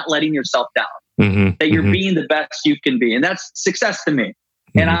 that you're not letting yourself down, that you're being the best you can be. And that's success to me.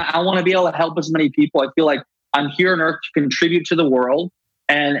 And I want to be able to help as many people. I feel like I'm here on earth to contribute to the world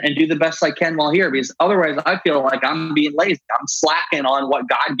and do the best I can while here, because otherwise I feel like I'm being lazy. I'm slacking on what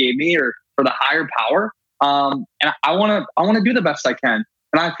God gave me or for the higher power. And I want to do the best I can.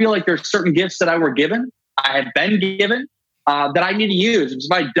 And I feel like there's certain gifts that I have been given that I need to use. Because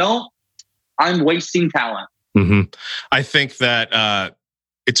if I don't, I'm wasting talent. I think that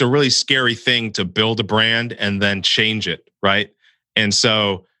it's a really scary thing to build a brand and then change it, right? And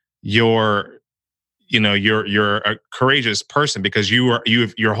so you're a courageous person, because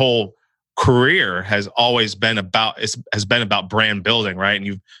your whole career has always been about brand building, right? And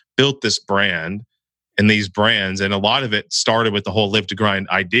you've built this brand and these brands, and a lot of it started with the whole Live to Grind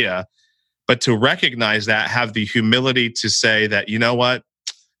idea. but to recognize that, have the humility to say that, you know what,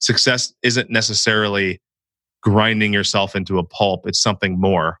 success isn't necessarily grinding yourself into a pulp. It's something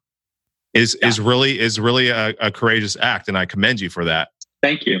more. Is really a courageous act, and I commend you for that.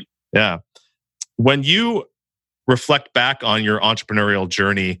 Thank you. Yeah. When you reflect back on your entrepreneurial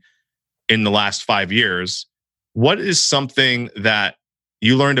journey in the last 5 years, what is something that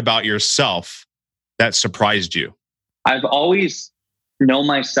you learned about yourself that surprised you? I've always known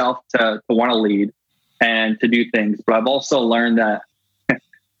myself to want to lead and to do things, but I've also learned that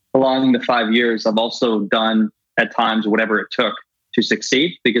along the 5 years, I've also done at times whatever it took to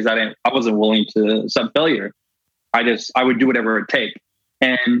succeed, because I wasn't willing to accept failure. I would do whatever it take.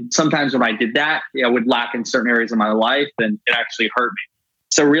 And sometimes when I did that, I would lack in certain areas of my life, and it actually hurt me.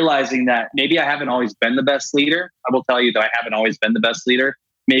 So realizing that maybe I haven't always been the best leader, I will tell you that I haven't always been the best leader,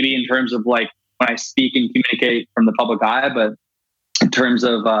 maybe in terms of like when I speak and communicate from the public eye, but in terms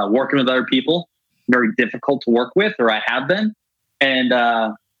of working with other people, very difficult to work with, or I have been. And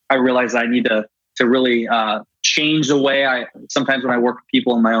I realized I need to really change the way sometimes when I work with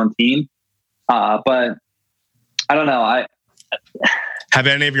people in my own team. But I don't know. Have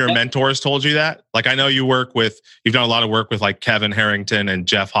any of your mentors told you that? Like, I know you've done a lot of work with like Kevin Harrington and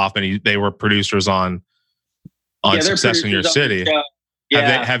Jeff Hoffman. They were producers on Success in Your City.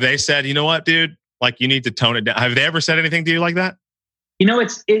 Yeah. Have they said, you know what, dude, like you need to tone it down? Have they ever said anything to you like that? You know,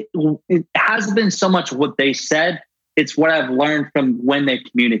 it hasn't been so much what they said. It's what I've learned from when they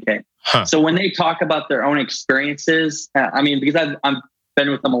communicate. Huh. So when they talk about their own experiences, because I've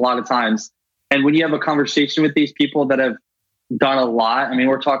been with them a lot of times. And when you have a conversation with these people that have done a lot,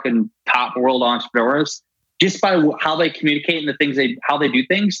 we're talking top world entrepreneurs, just by how they communicate and the things how they do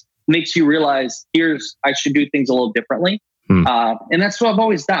things makes you realize, I should do things a little differently. And that's what I've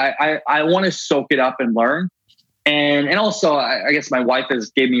always done. I want to soak it up and learn. And also, I guess my wife has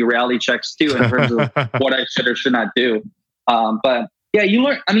gave me reality checks too in terms of what I should or should not do. But yeah, you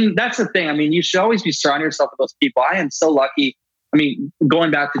learn. That's the thing. You should always be surrounding yourself with those people. I am so lucky.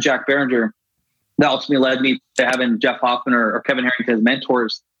 Going back to Jack Barringer, that ultimately led me to having Jeff Hoffman or Kevin Harrington as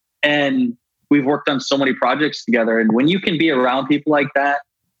mentors. And we've worked on so many projects together. And when you can be around people like that,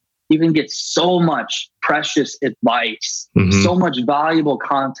 you can get so much precious advice, so much valuable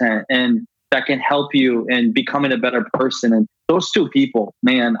content, and that can help you in becoming a better person. And those two people,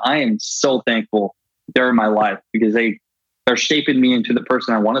 man, I am so thankful they're in my life, because they're shaping me into the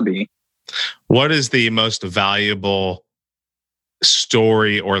person I want to be. What is the most valuable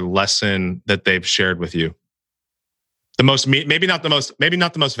story or lesson that they've shared with you? The most, maybe not the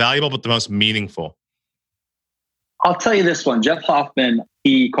most valuable, but the most meaningful. I'll tell you this one. Jeff Hoffman,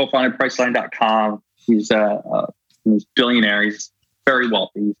 he co-founded Priceline.com. He's a billionaire. He's very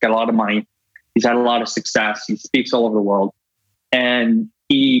wealthy. He's got a lot of money. He's had a lot of success. He speaks all over the world. And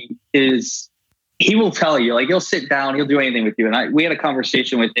he will tell you, like, he'll sit down, he'll do anything with you. And we had a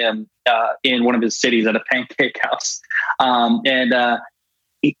conversation with him in one of his cities at a pancake house. A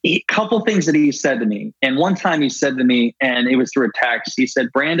couple things that he said to me. And one time he said to me, and it was through a text, he said,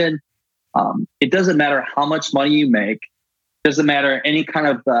 Brandon, it doesn't matter how much money you make. Doesn't matter any kind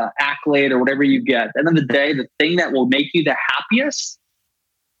of accolade or whatever you get. At the end of the day, the thing that will make you the happiest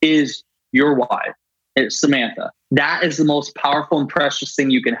is your wife. It's Samantha. That is the most powerful and precious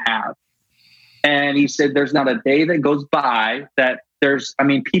thing you can have. And he said, there's not a day that goes by that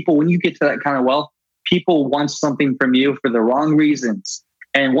people, when you get to that kind of wealth, people want something from you for the wrong reasons.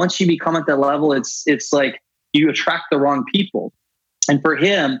 And once you become at that level, it's like you attract the wrong people. And for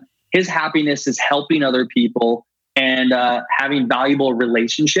him, his happiness is helping other people and having valuable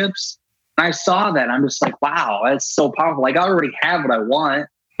relationships. And I saw that. I'm just like, wow, that's so powerful. Like, I already have what I want.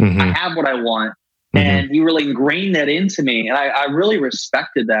 I have what I want. And he really ingrained that into me. And I really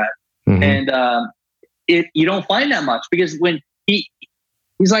respected that. And you don't find that much, because when he's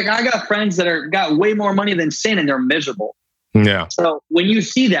like, I got friends that got way more money than sin and they're miserable. Yeah. So when you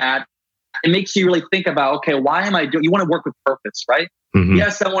see that, it makes you really think about, okay, why am I doing? You want to work with purpose, right?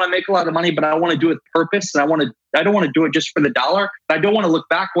 Yes, I want to make a lot of money, but I want to do it with purpose. And I don't want to do it just for the dollar. I don't want to look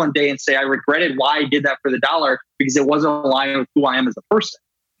back one day and say I regretted why I did that for the dollar, because it wasn't aligned with who I am as a person.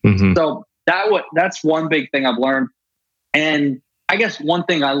 So that's one big thing I've learned. And I guess one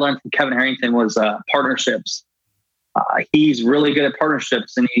thing I learned from Kevin Harrington was partnerships. He's really good at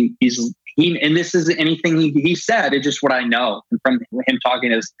partnerships, and and this isn't anything he said. It's just what I know. And from him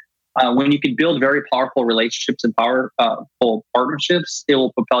talking is when you can build very powerful relationships and powerful partnerships, it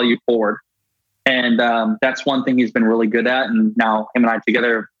will propel you forward. And that's one thing he's been really good at. And now him and I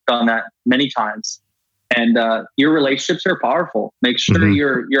together have done that many times. And your relationships are powerful. Make sure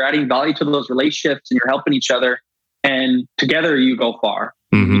you're adding value to those relationships and you're helping each other. And together you go far.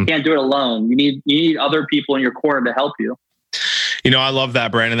 You can't do it alone. You need other people in your corner to help you. I love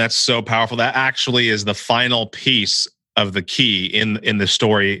that, Brandon. That's so powerful. That actually is the final piece of the key in the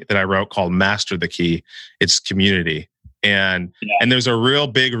story that I wrote called Master the Key. It's community. And there's a real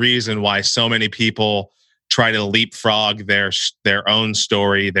big reason why so many people try to leapfrog their own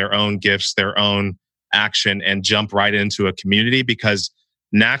story, their own gifts, their own action, and jump right into a community, because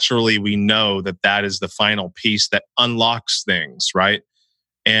naturally we know that is the final piece that unlocks things, right?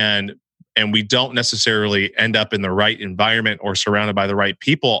 And we don't necessarily end up in the right environment or surrounded by the right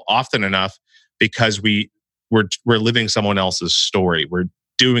people often enough because we're living someone else's story. We're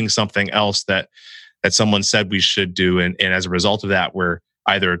doing something else that someone said we should do, and as a result of that, we're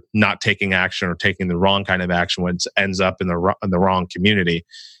either not taking action or taking the wrong kind of action, when it ends up in the wrong community.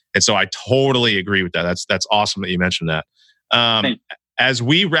 And so I totally agree with that. That's awesome that you mentioned that. As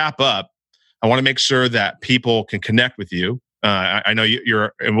we wrap up, I want to make sure that people can connect with you. I know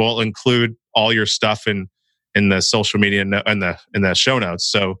you're, and we'll include all your stuff in the social media and in the show notes.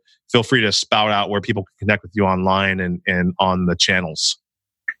 So feel free to spout out where people can connect with you online and on the channels.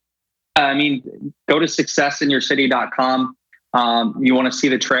 Go to successinyourcity.com. You want to see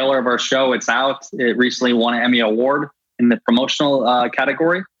the trailer of our show? It's out. It recently won an Emmy Award in the promotional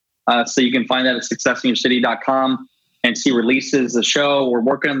category. So you can find that at successinyourcity.com and see releases. The show, we're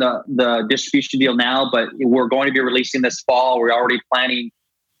working on the distribution deal now, but we're going to be releasing this fall. We're already planning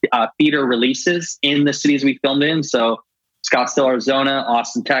theater releases in the cities we filmed in. So Scottsdale, Arizona,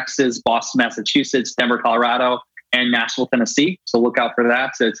 Austin, Texas, Boston, Massachusetts, Denver, Colorado, and Nashville, Tennessee. So look out for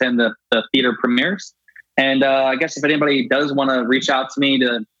that to attend the theater premieres. And I guess if anybody does want to reach out to me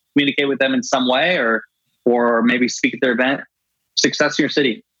to communicate with them in some way, or maybe speak at their event, Success in Your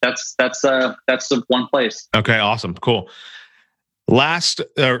City. That's the one place. Okay, awesome, cool. First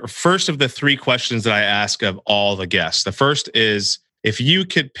of the three questions that I ask of all the guests. The first is, if you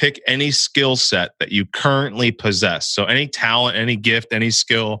could pick any skill set that you currently possess, so any talent, any gift, any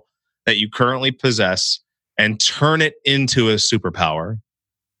skill that you currently possess, and turn it into a superpower,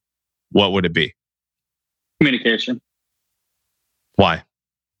 what would it be? Communication. Why?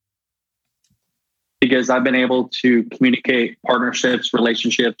 Because I've been able to communicate partnerships,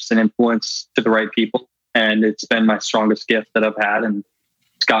 relationships, and influence to the right people. And it's been my strongest gift that I've had. And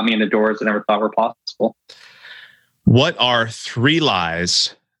it's got me into doors I never thought were possible. What are 3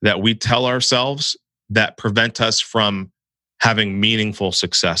 lies that we tell ourselves that prevent us from having meaningful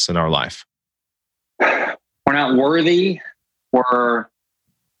success in our life? We're not worthy, or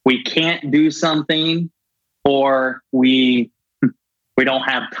we can't do something, or we don't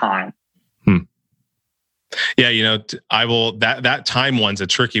have time. Yeah, I will. That time one's a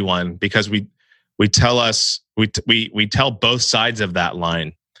tricky one, because we tell both sides of that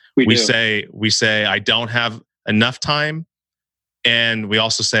line. We say I don't have enough time, and we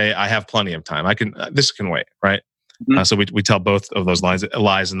also say I have plenty of time. This can wait, right? Mm-hmm. So we tell both of those lies,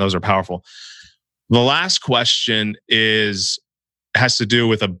 and those are powerful. The last question has to do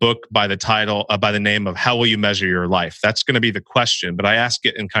with a book by the name of How Will You Measure Your Life? That's going to be the question, but I ask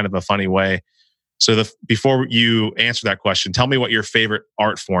it in kind of a funny way. So before you answer that question, tell me what your favorite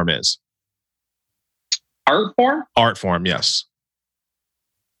art form is. Art form? Art form, yes.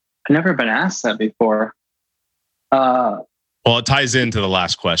 I've never been asked that before. Well, it ties into the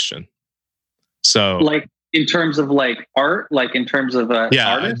last question. So, like in terms of like art, like in terms of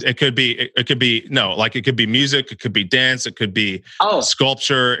artist? It could be music, it could be dance, it could be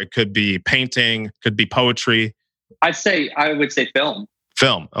sculpture, it could be painting, it could be poetry. I would say film.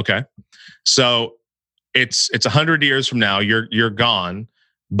 Film, okay. So it's 100 years from now, you're gone,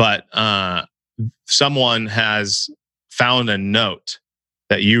 but someone has found a note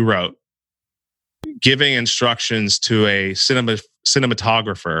that you wrote giving instructions to a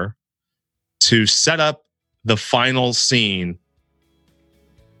cinematographer to set up the final scene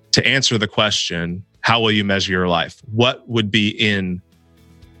to answer the question, how will you measure your life? What would be in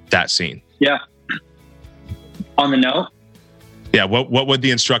that scene? Yeah. On the note? Yeah, what would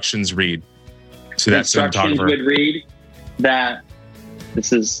the instructions read to that cinematographer? Instructions would read that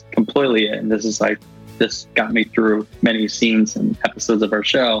this is completely it. And this got me through many scenes and episodes of our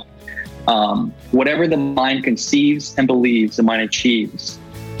show. Whatever the mind conceives and believes, the mind achieves.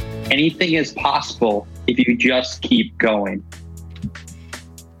 Anything is possible if you just keep going.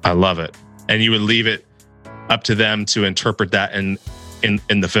 I love it. And you would leave it up to them to interpret that in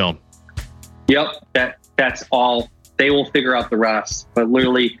the film. Yep, that's all. They will figure out the rest. But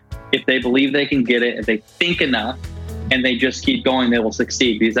literally, if they believe they can get it, if they think enough, and they just keep going, they will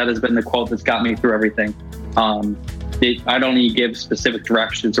succeed. Because that has been the quote that's got me through everything. I don't need to give specific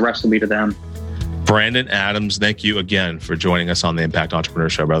directions. The rest will be to them. Brandon Adams, thank you again for joining us on the Impact Entrepreneur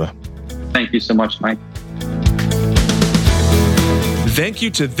Show, brother. Thank you so much, Mike. Thank you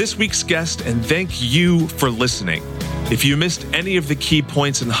to this week's guest, and thank you for listening. If you missed any of the key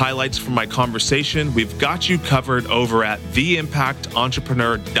points and highlights from my conversation, we've got you covered over at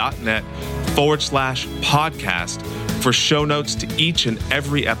theimpactentrepreneur.net/podcast for show notes to each and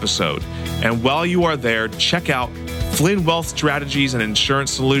every episode. And while you are there, check out Flynn Wealth Strategies and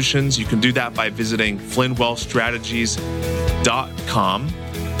Insurance Solutions. You can do that by visiting flynnwealthstrategies.com.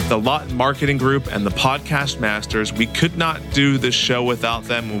 The Lawton Marketing Group and the Podcast Masters. We could not do this show without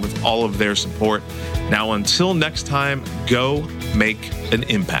them and with all of their support. Now, until next time, go make an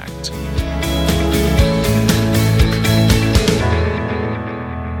impact.